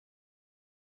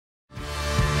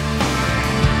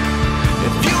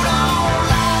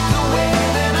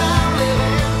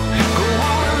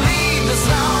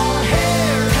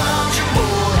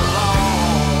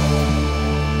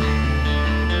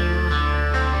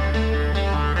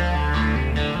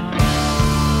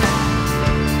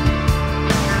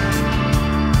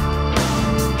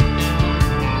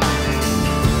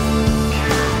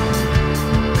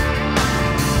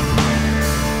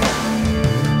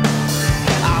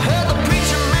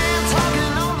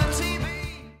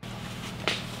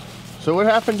So what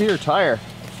happened to your tire?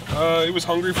 It was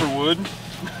hungry for wood.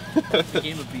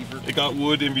 Became a beaver. It got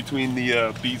wood in between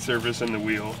the bead surface and the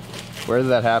wheel. Where did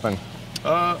that happen?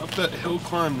 Up that hill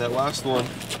climb, that last one,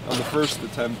 on the first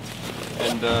attempt.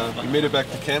 And we made it back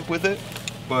to camp with it,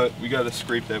 but we got to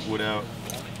scrape that wood out.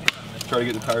 Try to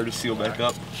get the tire to seal back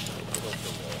up.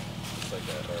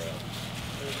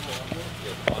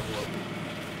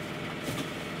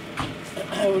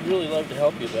 I would really love to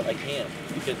help you, but I can't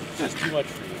because it's just too much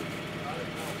for you.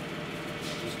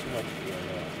 It's just too much for you, I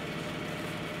know.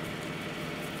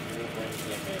 Your brain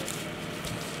can't manage.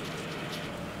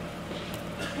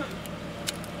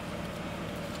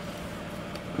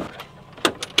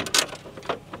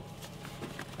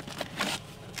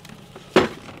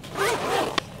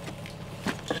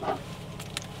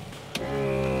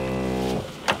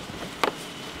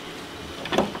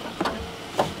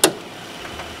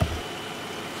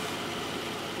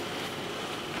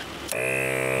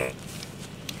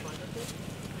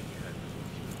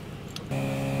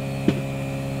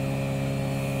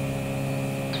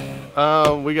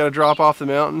 We got to drop off the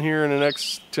mountain here in the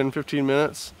next 10-15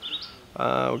 minutes.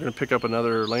 We're going to pick up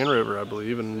another Land Rover, I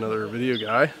believe, and another video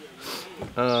guy.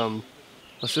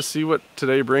 Let's just see what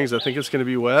today brings. I think it's going to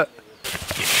be wet.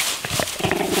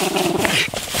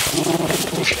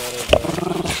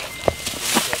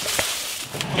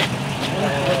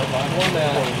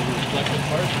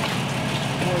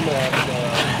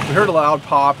 We heard a loud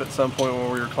pop at some point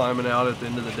when we were climbing out at the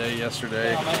end of the day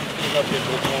yesterday.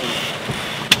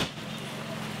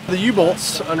 The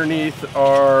U-bolts underneath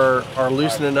are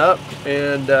loosening up,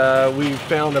 and we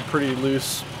found a pretty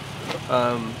loose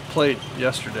plate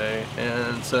yesterday,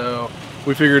 and so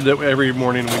we figured that every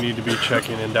morning we need to be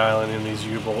checking and dialing in these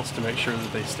U-bolts to make sure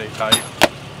that they stay tight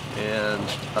and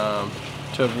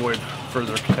to avoid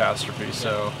further catastrophe.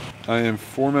 So I am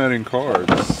formatting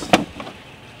cards.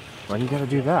 Why do you gotta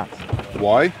do that?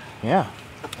 Why? Yeah.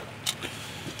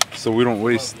 So we don't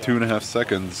waste 2.5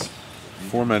 seconds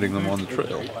formatting them on the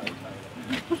trail.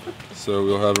 So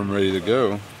we'll have them ready to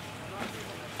go.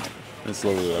 It's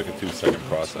literally like a 2-second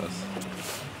process.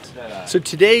 So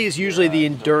today is usually the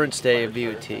endurance day of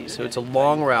VOT. So it's a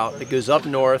long route that goes up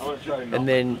north and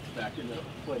then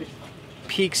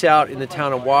peaks out in the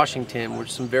town of Washington, which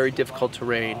is some very difficult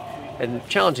terrain and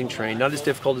challenging terrain, not as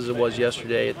difficult as it was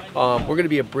yesterday. We're going to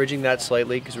be abridging that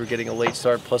slightly because we're getting a late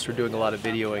start, plus we're doing a lot of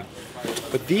videoing.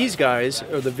 But these guys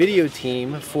are the video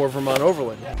team for Vermont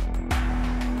Overland.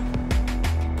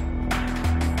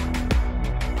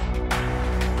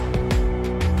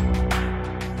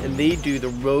 And they do the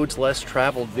Roads Less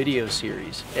Traveled video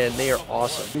series, and they are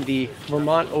awesome. The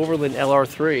Vermont Overland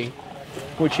LR3,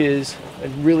 which is a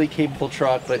really capable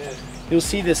truck, but you'll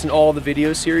see this in all the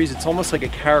video series. It's almost like a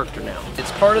character now.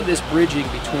 It's part of this bridging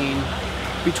between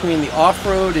the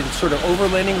off-road and sort of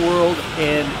overlanding world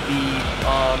and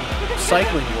the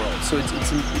cycling world. So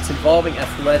it's involving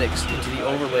athletics into the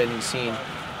overlanding scene,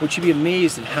 which you'd be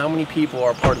amazed at how many people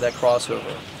are part of that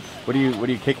crossover. What are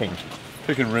you kicking?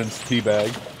 Kicking Rin's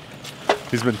teabag.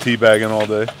 He's been teabagging all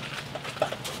day.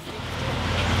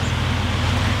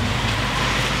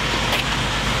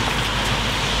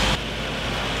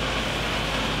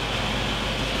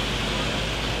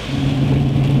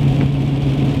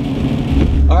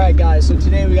 Alright guys, so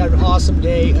today we got an awesome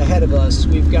day ahead of us.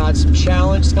 We've got some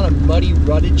challenge, it's kind of muddy,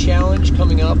 rutted challenge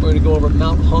coming up. We're going to go over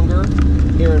Mount Hunger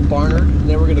here in Barnard, and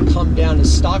then we're going to come down to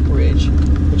Stockbridge,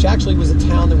 which actually was a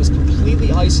town that was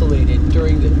completely isolated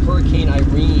during the Hurricane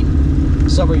Irene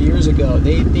several years ago.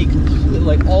 They completely,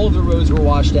 like, all of the roads were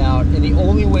washed out, and the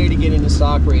only way to get into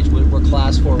Stockbridge were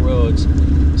Class 4 roads.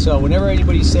 So whenever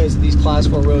anybody says that these Class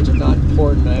 4 roads are not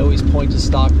important, I always point to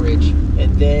Stockbridge.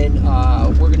 And then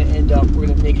we're going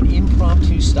to make an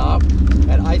impromptu stop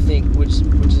at, I think, which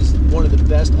is one of the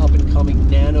best up-and-coming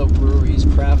nano breweries,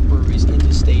 craft breweries in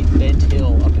the state, Bent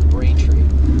Hill up in Braintree.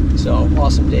 So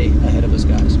awesome day ahead of us,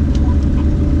 guys.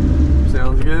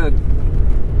 Sounds good.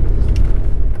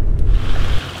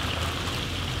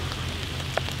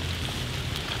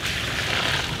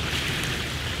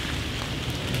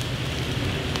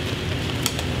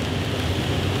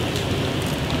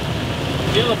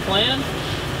 Do you have a plan?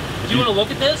 Do you want to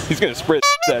look at this? He's gonna spray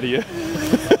out of you.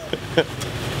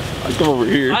 I'll come over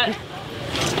here.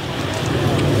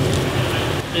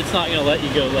 It's not gonna let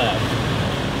you go left.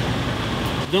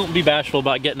 Don't be bashful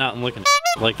about getting out and looking.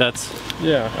 Like that's.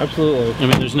 Yeah, absolutely. I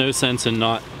mean, there's no sense in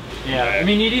not. Yeah. I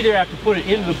mean, you'd either have to put it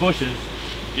into the bushes.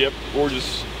 Yep. Or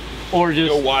just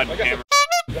go wide and hammer.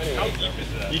 How deep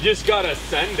is that? You just gotta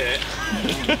send it.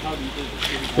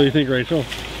 What do you think, Rachel?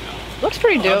 Looks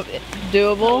pretty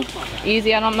doable,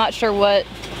 easy. I'm not sure what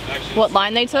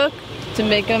line they took, to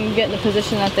make them get in the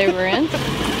position that they were in.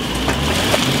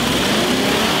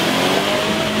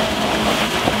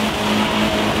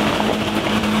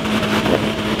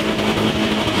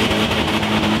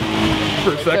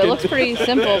 For a So second. it looks pretty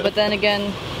simple, but then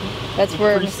again, that's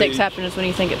where mistakes happen, is when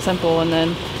you think it's simple and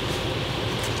then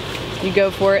you go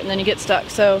for it and then you get stuck.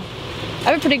 So I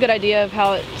have a pretty good idea of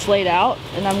how it's laid out,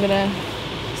 and I'm gonna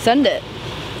send it.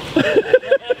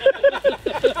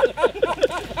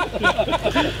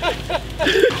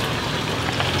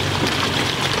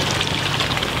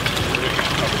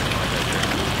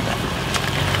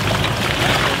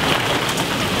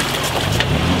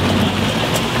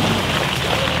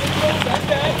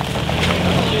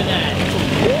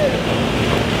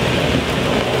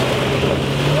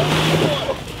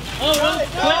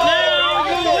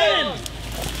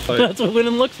 That's what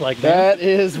winning looks like, man. That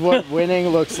is what winning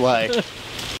looks like. There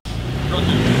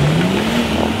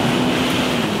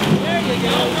you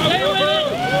go. Stay with it.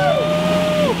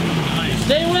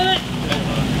 Stay with it.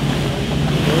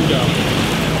 There we go.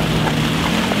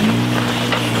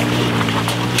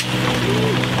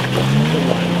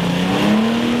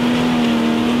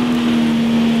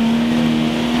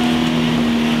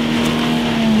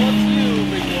 What's you,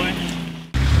 big boy?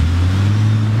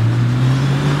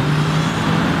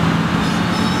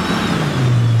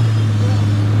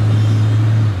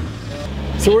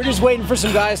 So we're just waiting for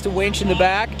some guys to winch in the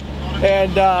back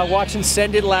and watching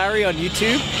Send It Larry on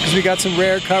YouTube, because we got some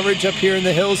rare coverage up here in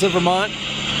the hills of Vermont.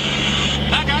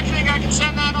 I think I can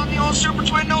send that on the old Super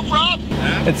Twin, no problem.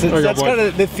 That's kind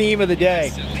of the theme of the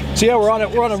day. So yeah, we're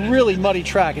on a really muddy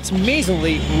track. It's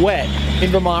amazingly wet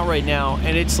in Vermont right now,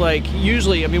 and it's like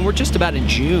usually, I mean, we're just about in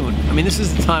June. I mean, this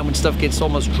is the time when stuff gets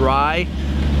almost dry,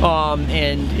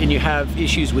 and you have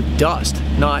issues with dust,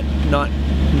 not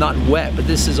wet, but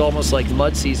this is almost like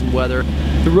mud season weather.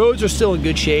 The roads are still in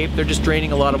good shape. They're just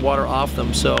draining a lot of water off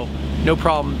them, so no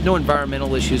problem, no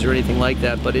environmental issues or anything like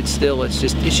that, but it's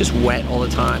just wet all the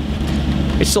time.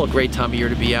 It's still a great time of year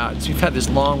to be out. So we've had this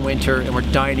long winter and we're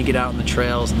dying to get out on the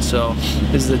trails, and so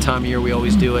this is the time of year we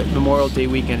always do it. Memorial Day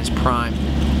weekend is prime.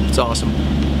 It's awesome.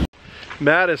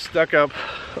 Matt is stuck up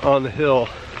on the hill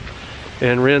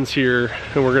and Ren's here,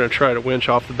 and we're gonna try to winch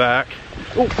off the back.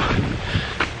 Oh.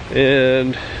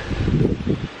 And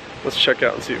let's check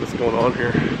out and see what's going on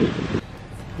here.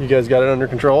 You guys got it under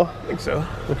control? I think so.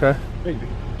 Okay. Maybe.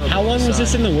 How long was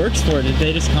this in the works for? Did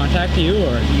they just contact you,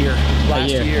 or A year.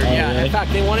 Last year, Oh, yeah. really? In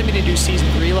fact, they wanted me to do season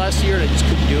 3 last year, and I just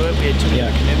couldn't do it. We had too many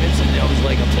other commitments, and I was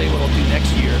like, I'll tell you what I'll do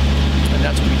next year. And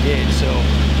that's what we did. So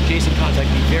Jason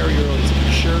contacted me very early. He said,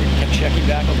 "You sure?" He kept checking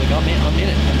back. I was like, I'm in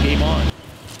it. I'm game on.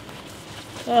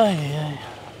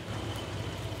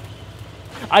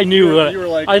 I knew You were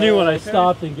like, I knew oh, when I okay.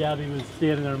 stopped and Gabby was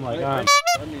standing there. I'm like, all right.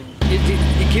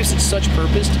 It gives it such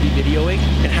purpose to be videoing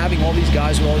and having all these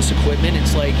guys with all this equipment.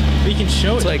 It's like, we can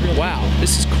show it's it? like, wow,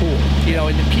 this is cool. You know,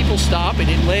 and then people stop, and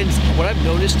it lends. What I've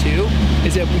noticed too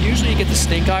is that usually you get the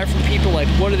stink eye from people, like,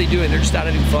 what are they doing? They're just out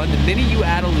having fun. The minute you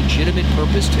add a legitimate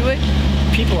purpose to it,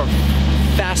 people are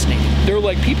fascinated. They're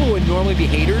like, people who would normally be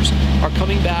haters are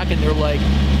coming back and they're like,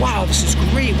 wow, this is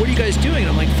great. What are you guys doing? And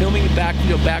I'm like, filming back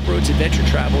roads adventure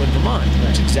travel in Vermont.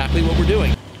 That's exactly what we're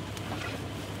doing.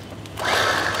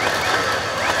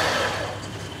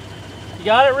 You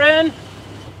got it, Ren?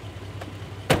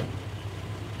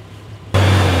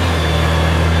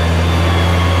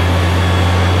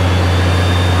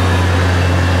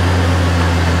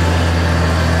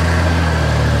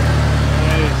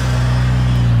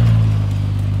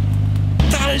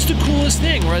 That is the coolest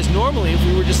thing. Whereas normally, if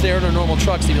we were just there in our normal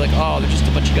trucks, they'd be like, oh, they're just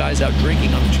a bunch of guys out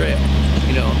drinking on the trail.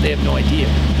 You know, they have no idea.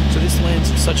 So this lands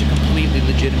is such a completely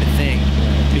legitimate thing,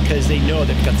 because they know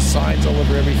they've got the signs all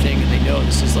over everything, and they know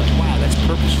this is like, wow, that's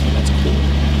purposeful, that's cool.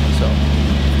 So,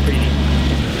 pretty neat.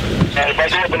 If I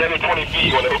go up another 20 feet,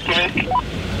 you want to hook to me?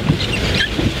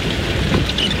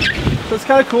 So it's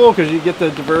kind of cool because you get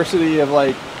the diversity of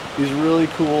like these really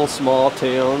cool small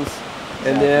towns,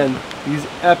 and then these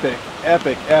epic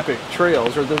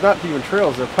trails, or they're not even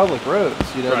trails, they're public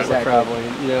roads, you know, that we're traveling,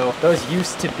 you know. Those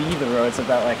used to be the roads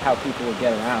about like how people would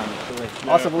get around.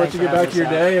 Awesome, we'll let you get back to your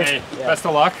day. Hey, best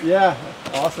of luck. Yeah,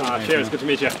 awesome. Cheers, good to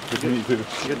meet you. Good to meet you too.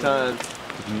 Good time.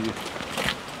 Good to meet you.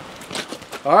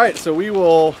 All right, so we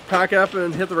will pack up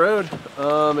and hit the road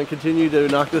and continue to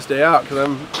knock this day out, because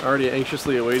I'm already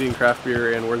anxiously awaiting craft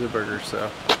beer and Werther burgers. So.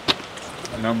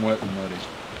 And I'm wet and muddy.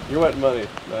 You're wet and muddy.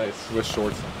 Nice. With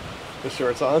shorts on. With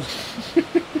shorts on.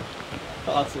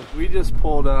 Awesome. We just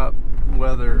pulled up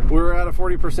weather. We were at a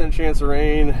 40% chance of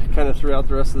rain kind of throughout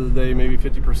the rest of the day, maybe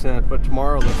 50%, but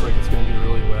tomorrow looks like it's going to be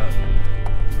really wet.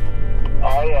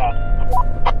 Oh yeah.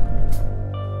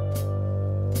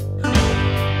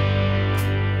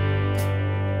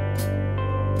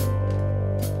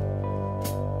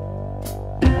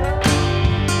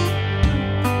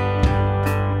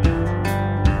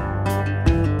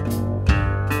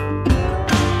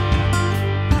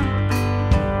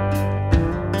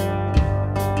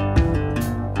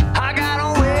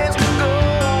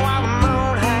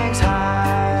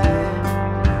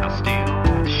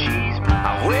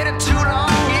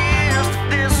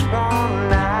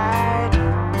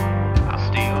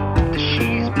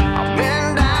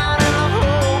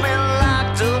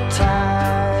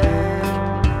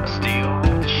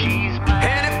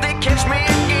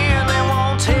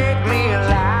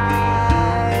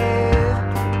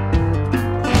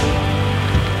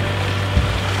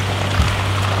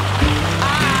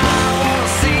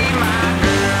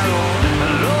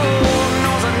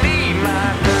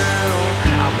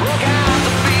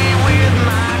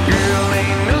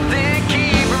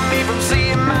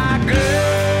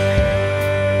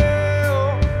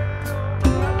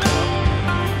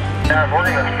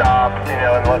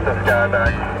 guy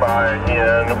back by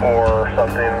again or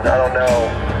something. I don't know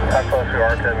how close we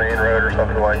are to the main road or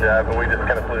something like that, but we just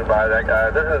kind of flew by that guy.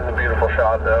 This is a beautiful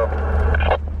shot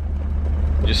though.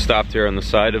 Just stopped here on the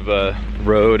side of a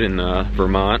road in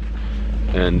Vermont,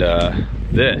 and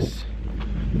this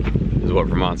is what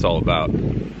Vermont's all about.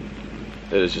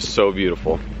 It is just so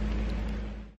beautiful.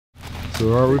 So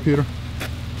where are we, Peter?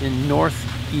 In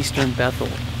northeastern Bethel,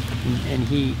 and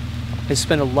he has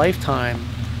spent a lifetime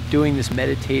doing this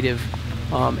meditative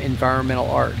environmental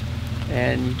art.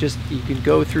 And you can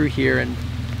go through here and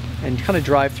kind of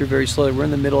drive through very slowly. We're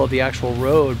in the middle of the actual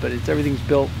road, but everything's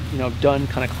built, done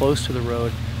kind of close to the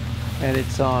road. And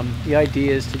it's the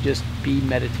idea is to just be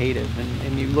meditative,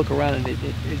 and you look around and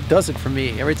it does it for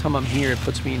me. Every time I'm here, it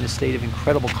puts me in a state of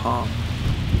incredible calm.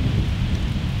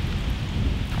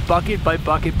 Bucket by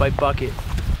bucket by bucket.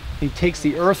 He takes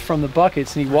the earth from the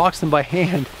buckets and he walks them by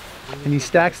hand, and he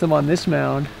stacks them on this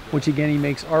mound, which again he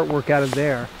makes artwork out of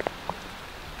there.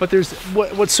 But there's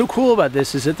what's so cool about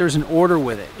this is that there's an order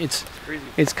with it.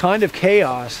 It's kind of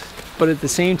chaos, but at the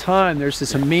same time there's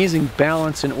this amazing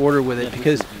balance and order with it,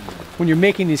 because when you're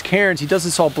making these cairns, he does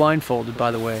this all blindfolded,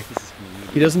 by the way.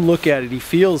 He doesn't look at it. He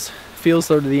feels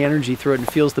the energy through it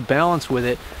and feels the balance with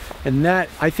it. And that,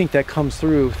 I think that comes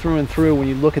through and through when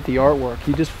you look at the artwork.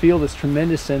 You just feel this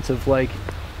tremendous sense of like,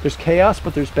 there's chaos,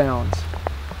 but there's balance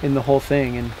in the whole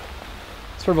thing. And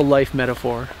it's sort of a life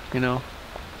metaphor, But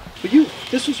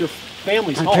this was your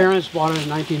family's home. My parents bought it in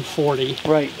 1940.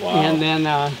 Right. Wow. And then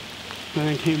I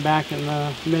came back in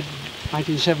the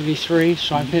mid-1973,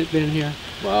 so I've been here.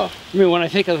 Wow. I mean, when I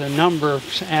think of the number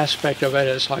aspect of it,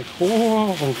 it's like,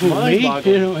 whoa, me?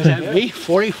 Is that me?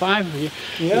 45?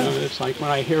 Yeah. It's like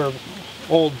when I hear of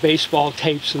old baseball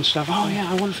tapes and stuff, oh yeah,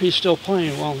 I wonder if he's still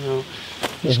playing. Well, no,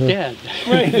 he's dead.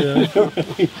 Right.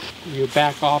 You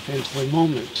back off into the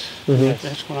moment.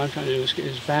 That's what I'm trying to do,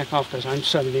 is back off, because I'm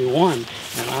 71,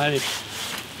 and I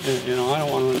don't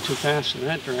want to run too fast in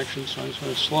that direction, so I'm sort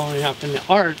of slowing up. And the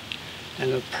art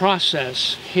and the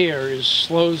process here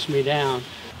slows me down.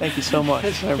 Thank you so much.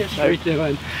 Share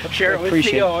it with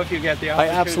Theo if you get the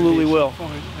opportunity. I absolutely will.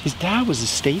 His dad was a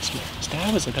statesman. His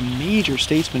dad was like a major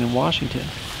statesman in Washington.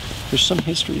 There's some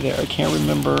history there. I can't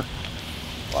remember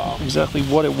exactly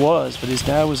what it was, but his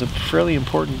dad was a fairly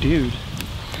important dude.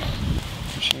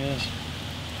 There she is.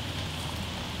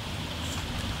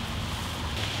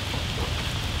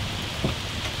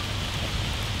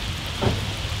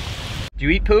 Do you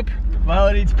eat poop?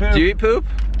 Violet eats poop. Do you eat poop?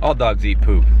 All dogs eat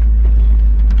poop.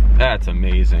 That's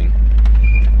amazing.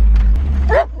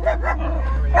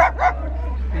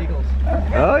 Eagles.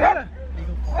 Oh yeah.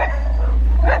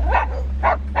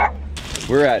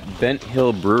 We're at Bent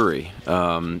Hill Brewery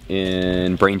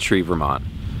in Braintree, Vermont.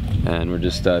 And we're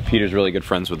just, Peter's really good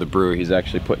friends with the brewer. He's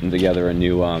actually putting together a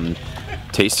new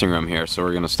tasting room here. So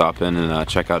we're gonna stop in and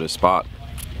check out his spot.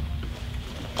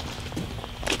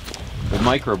 The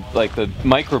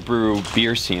microbrew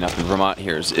beer scene up in Vermont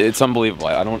here it's unbelievable.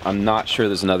 I'm not sure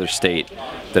there's another state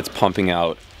that's pumping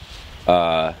out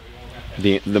the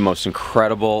most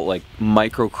incredible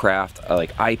micro craft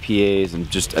IPAs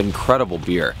and just incredible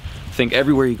beer. I think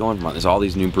everywhere you go in Vermont, there's all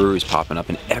these new breweries popping up,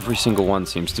 and every single one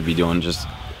seems to be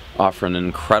offering an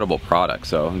incredible product.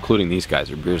 So including these guys,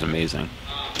 their beer's amazing.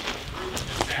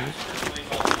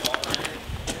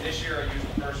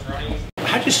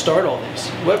 How'd you start all this?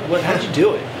 How'd you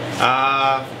do it?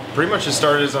 Pretty much just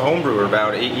started as a home brewer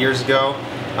about 8 years ago.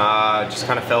 Just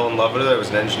kind of fell in love with it. I was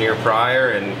an engineer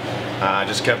prior, and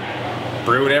just kept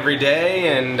brewing every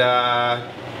day, and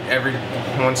every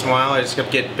once in a while I just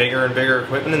kept getting bigger and bigger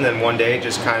equipment, and then one day it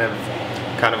just kind of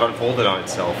unfolded on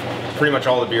itself. Pretty much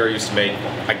all the beer I used to make,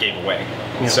 I gave away.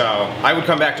 Yeah. So I would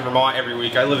come back to Vermont every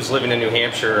week. I was living in New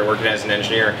Hampshire working as an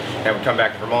engineer, and I would come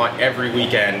back to Vermont every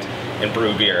weekend and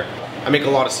brew beer. I make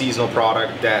a lot of seasonal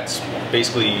product that's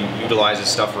basically utilizes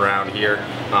stuff around here.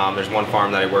 There's one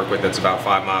farm that I work with that's about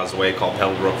 5 miles away called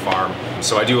Pebblebrook Farm.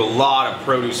 So I do a lot of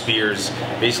produce beers,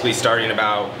 basically starting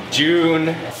about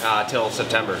June till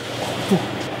September.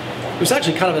 It was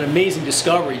actually kind of an amazing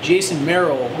discovery. Jason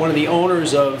Merrill, one of the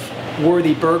owners of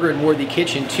Worthy Burger and Worthy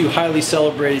Kitchen, two highly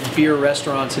celebrated beer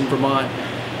restaurants in Vermont,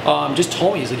 just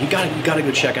told me, he's like, you gotta go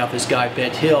check out this guy,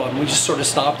 Bent Hill. And we just sort of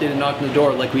stopped in and knocked on the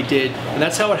door like we did. And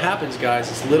that's how it happens,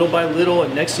 guys. It's little by little,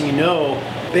 and next thing you know,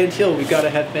 Bent Hill, we've gotta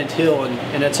have Bent Hill,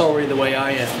 and that's already the way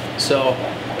I am. So,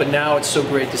 but now it's so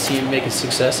great to see him make a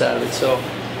success out of it. So,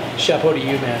 chapeau to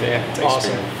you, man. Yeah, thanks,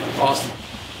 awesome. man. Awesome.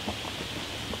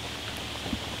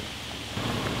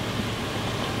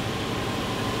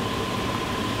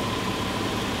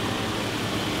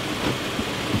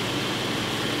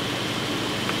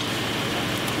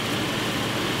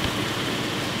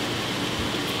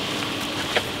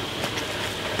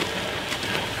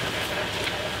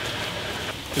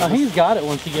 I think he's got it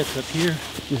once he gets up here.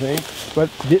 You think? But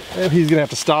he's gonna have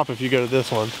to stop if you go to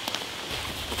this one.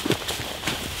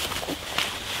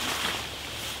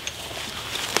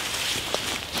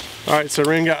 All right, so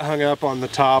Ren got hung up on the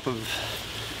top of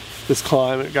this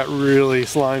climb. It got really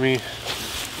slimy.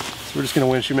 So we're just gonna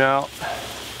winch him out.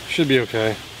 Should be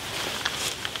okay.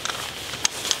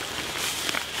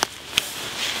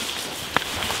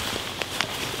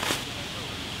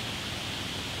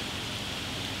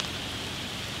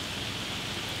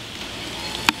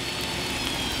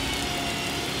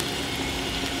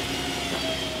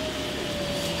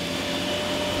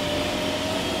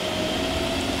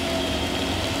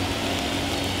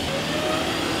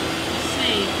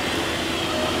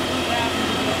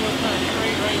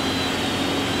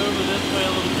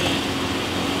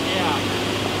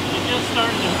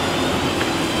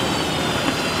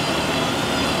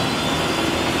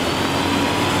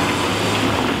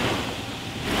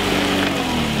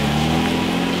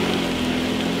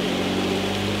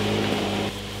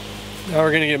 Now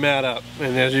we're gonna get Matt up,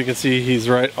 and as you can see, he's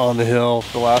right on the hill.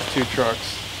 The last two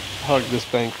trucks hugged this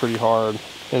bank pretty hard,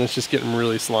 and it's just getting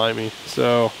really slimy.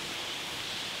 So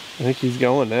I think he's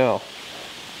going now.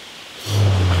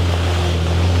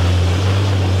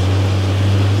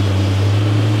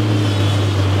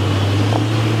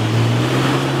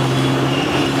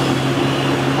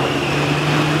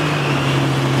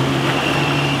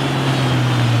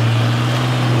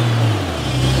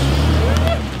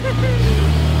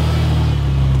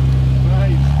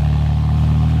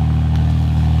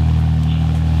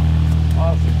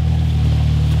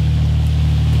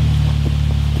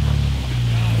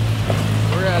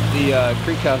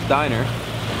 Creek House Diner,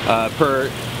 per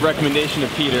recommendation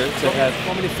of Peter, to have.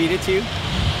 Want me to feed it to you?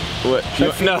 What?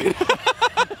 No.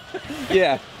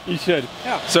 Yeah, you should.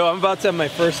 Yeah. So I'm about to have my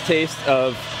first taste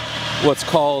of what's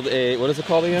called a, what is it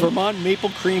called again? Vermont Maple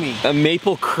Creamy. A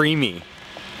Maple Creamy.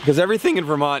 Because everything in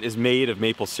Vermont is made of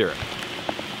maple syrup.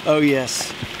 Oh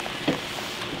yes.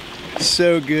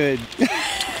 So good.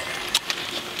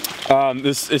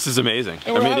 This is amazing.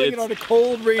 And we're having it on a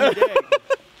cold, rainy day.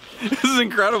 This is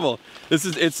incredible. This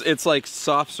is it's like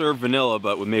soft serve vanilla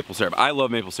but with maple syrup. I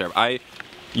love maple syrup. I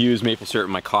use maple syrup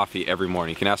in my coffee every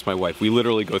morning. You can ask my wife. We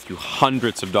literally go through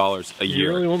hundreds of dollars a year.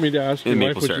 You really want me to ask your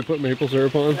wife what you put maple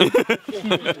syrup on?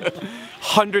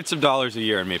 Hundreds of dollars a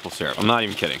year in maple syrup. I'm not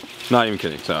even kidding. Not even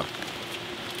kidding. So,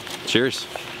 cheers.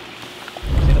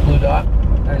 See the blue dot?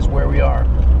 That is where we are.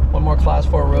 One more class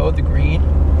 4 road, the green.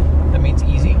 That means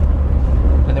easy.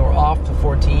 And then we're off to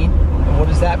 14. And what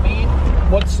does that mean?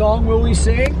 What song will we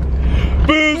sing?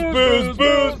 Booze, booze,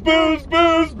 booze, booze,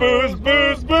 booze, booze,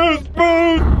 booze, booze,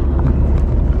 booze.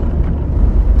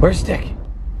 Where's Stick?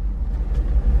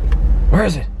 Where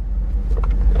is it?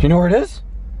 Do you know where it is?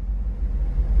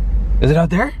 Is it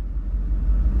out there?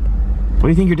 What do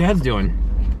you think your dad's doing?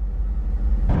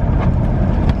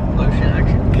 Lotion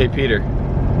action. Hey Peter,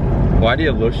 why do you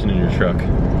have lotion in your truck?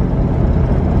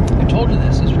 I told you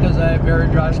this is because I have very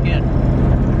dry skin.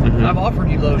 Mm-hmm. I've offered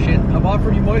you lotion, I've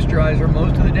offered you moisturizer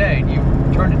most of the day, and you've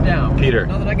turned it down. Peter.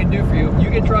 Nothing I can do for you. You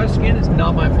get dry skin, it's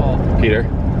not my fault. Peter.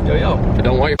 Yo, yo. I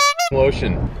don't want your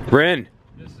lotion. Bryn.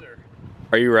 Yes, sir.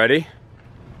 Are you ready?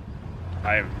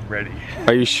 I am ready.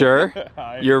 Are you sure?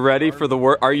 You're ready for the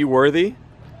work? Are you worthy?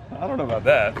 I don't know about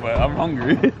that, but I'm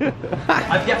hungry.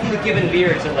 I've definitely given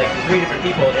beer to like 3 different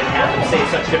people and had them say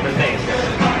such different things.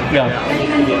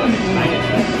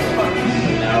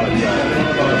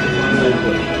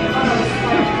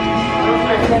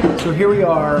 So here we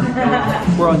are,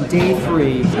 we're on day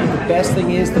 3. The best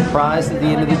thing is the prize at the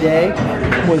end of the day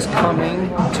was coming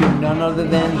to none other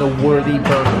than the Worthy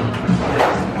Burger.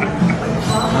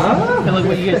 And look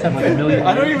what you guys have, like a million.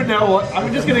 I don't even know what,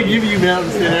 I'm just gonna give you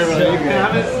mountains and everything. You can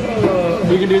have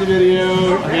it, you can do the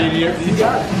video. I mean, you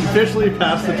officially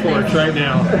passed the torch right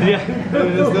now. Yeah.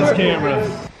 This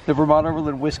camera. The Vermont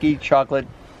Overland Whiskey Chocolate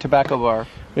Tobacco Bar.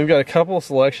 We've got a couple of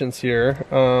selections here.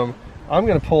 I'm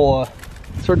gonna pull a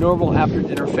sort of normal after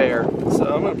dinner fare. So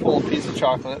I'm gonna pull a piece of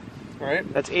chocolate, right?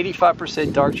 That's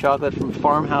 85% dark chocolate from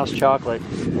Farmhouse Chocolate.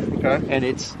 Okay. And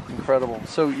it's incredible.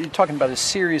 So you're talking about a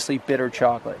seriously bitter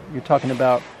chocolate. You're talking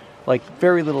about like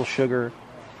very little sugar,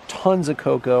 tons of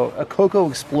cocoa, a cocoa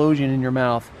explosion in your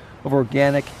mouth of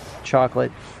organic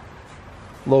chocolate,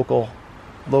 local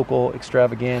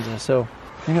extravaganza. So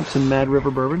bring up some Mad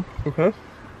River Bourbon. Okay.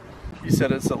 You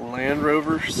said it's a Land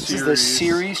Rover series. This is the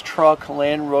series truck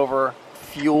Land Rover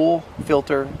fuel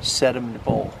filter sediment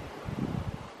bowl.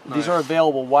 Nice. These are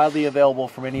available, widely available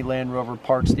from any Land Rover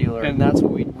parts dealer, and that's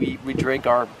what we drink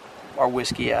our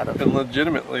whiskey out of. And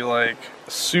legitimately like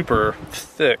super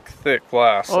thick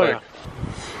glass. Oh like, yeah.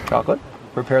 Chocolate,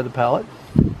 prepare the palate.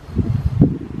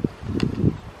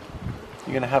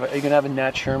 You're gonna have a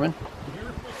Nat Sherman,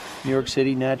 New York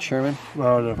City Nat Sherman. I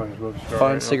don't know if I can smoke a cigar.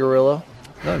 Fine right cigarillo.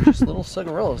 No, just little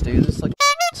cigarillos, dude. It's like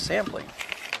sampling.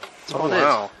 That's all it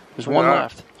is. There's one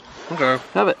left. Okay.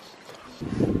 Have it.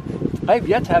 I have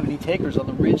yet to have any takers on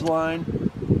the Ridgeline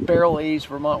barrel aged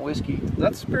Vermont whiskey.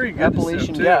 That's very good.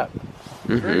 Appalachian Gap.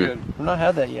 Very good. I've not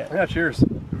had that yet. Yeah, cheers.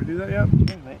 Did we do that yet?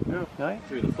 No.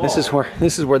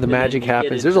 This is where the magic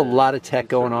happens. There's a lot of tech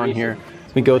going on here.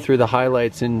 We go through the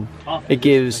highlights and it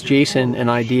gives Jason an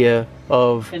idea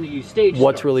of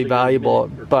what's really valuable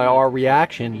by our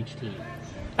reaction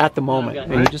at the moment,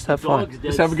 and you just have fun.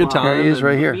 Just have a good time. There he is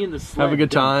right here. Have a good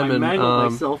time, and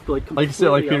like you said,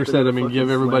 like Peter said, I mean,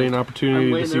 give everybody an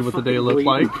opportunity to see what the day looked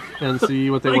like and see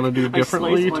what they want to do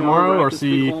differently tomorrow, or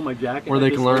see where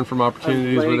they can learn from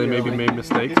opportunities where they maybe made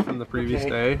mistakes from the previous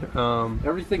day.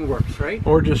 Everything works, right?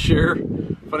 Or just share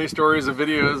funny stories of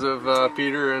videos of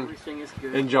Peter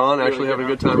and John actually having a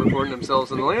good time recording themselves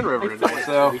in the Land Rover today.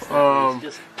 So,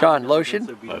 John, lotion?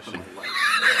 Lotion.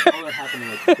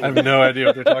 I have no idea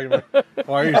what they're talking about.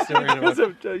 Why are you staring at Because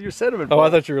of your sentiment. Oh, I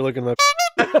thought you were looking at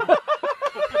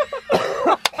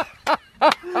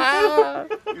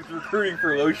He's recruiting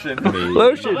for lotion.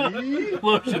 Lotion.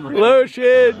 Lotion.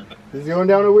 Lotion. This is going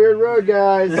down a weird road,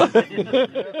 guys.